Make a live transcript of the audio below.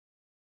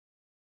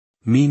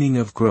Meaning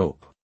of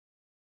grope.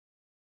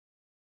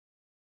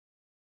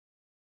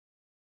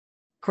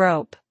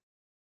 Grope.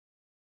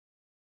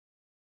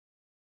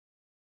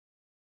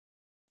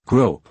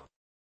 Grope.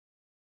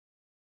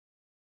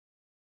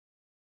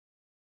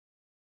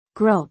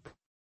 Grope.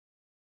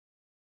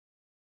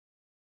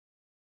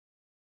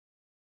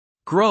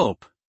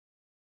 Grope.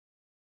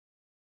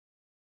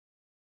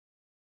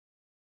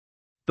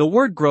 The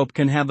word grope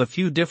can have a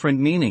few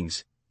different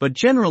meanings, but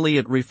generally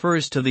it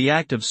refers to the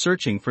act of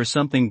searching for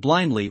something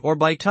blindly or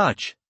by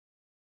touch.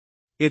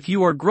 If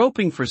you are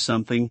groping for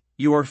something,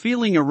 you are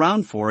feeling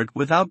around for it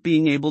without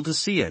being able to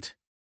see it.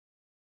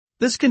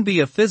 This can be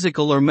a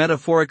physical or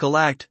metaphorical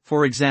act.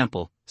 For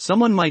example,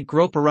 someone might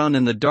grope around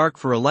in the dark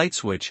for a light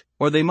switch,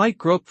 or they might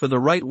grope for the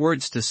right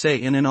words to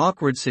say in an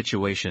awkward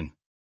situation.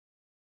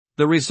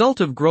 The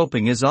result of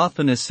groping is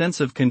often a sense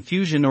of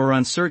confusion or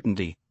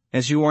uncertainty,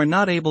 as you are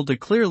not able to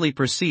clearly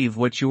perceive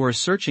what you are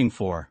searching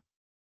for.